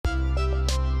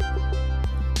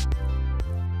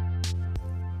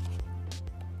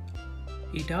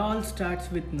It all starts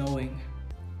with knowing.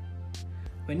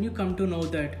 When you come to know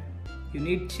that you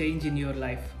need change in your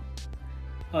life,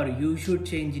 or you should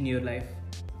change in your life,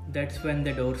 that's when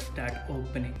the doors start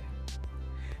opening.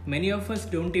 Many of us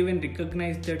don't even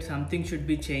recognize that something should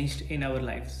be changed in our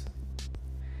lives.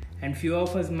 And few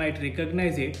of us might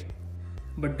recognize it,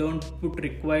 but don't put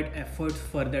required efforts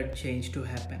for that change to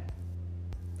happen.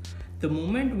 The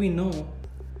moment we know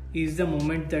is the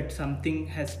moment that something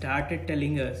has started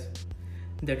telling us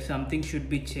that something should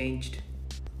be changed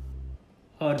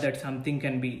or that something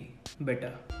can be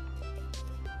better.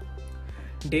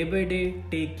 Day by day,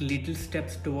 take little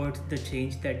steps towards the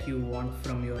change that you want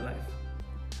from your life.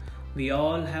 We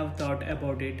all have thought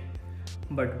about it,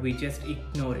 but we just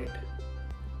ignore it.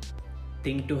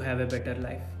 Think to have a better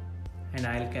life, and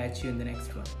I'll catch you in the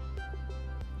next one.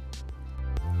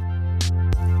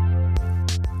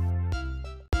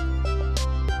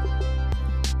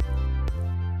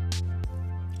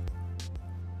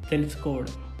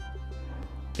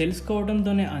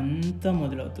 తెలుసుకోవడంతోనే అంతా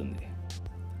మొదలవుతుంది.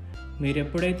 మీరు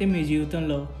ఎప్పుడైతే మీ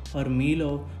జీవితంలో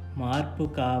మీలో మార్పు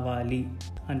కావాలి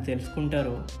అని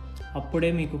తెలుసుకుంటారో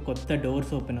అప్పుడే మీకు కొత్త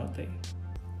డోర్స్ ఓపెన్ అవుతాయి.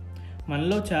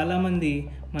 మనలో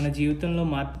చాలామంది మన జీవితంలో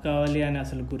మార్పు కావాలి అని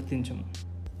అసలు గుర్తించము.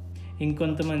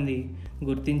 ఇంకొంతమంది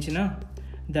గుర్తించినా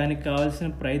దానికి కావాల్సిన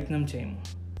ప్రయత్నం చేయము.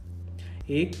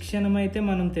 ఏ క్షణమైతే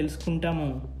మనం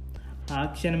తెలుసుకుంటామో ఆ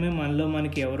క్షణమే మనలో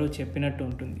మనకి ఎవరో చెప్పినట్టు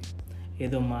ఉంటుంది,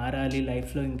 ఏదో మారాలి,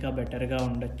 లైఫ్లో ఇంకా బెటర్గా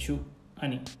ఉండొచ్చు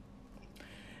అని.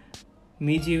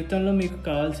 మీ జీవితంలో మీకు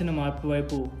కావాల్సిన మార్పు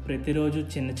వైపు ప్రతిరోజు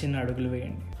చిన్న చిన్న అడుగులు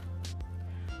వేయండి.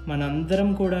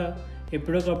 మనందరం కూడా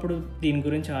ఎప్పుడొకప్పుడు దీని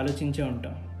గురించి ఆలోచించే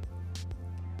ఉంటాం.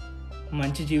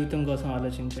 మంచి జీవితం కోసం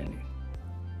ఆలోచించండి.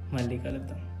 మళ్ళీ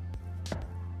కలుద్దాం.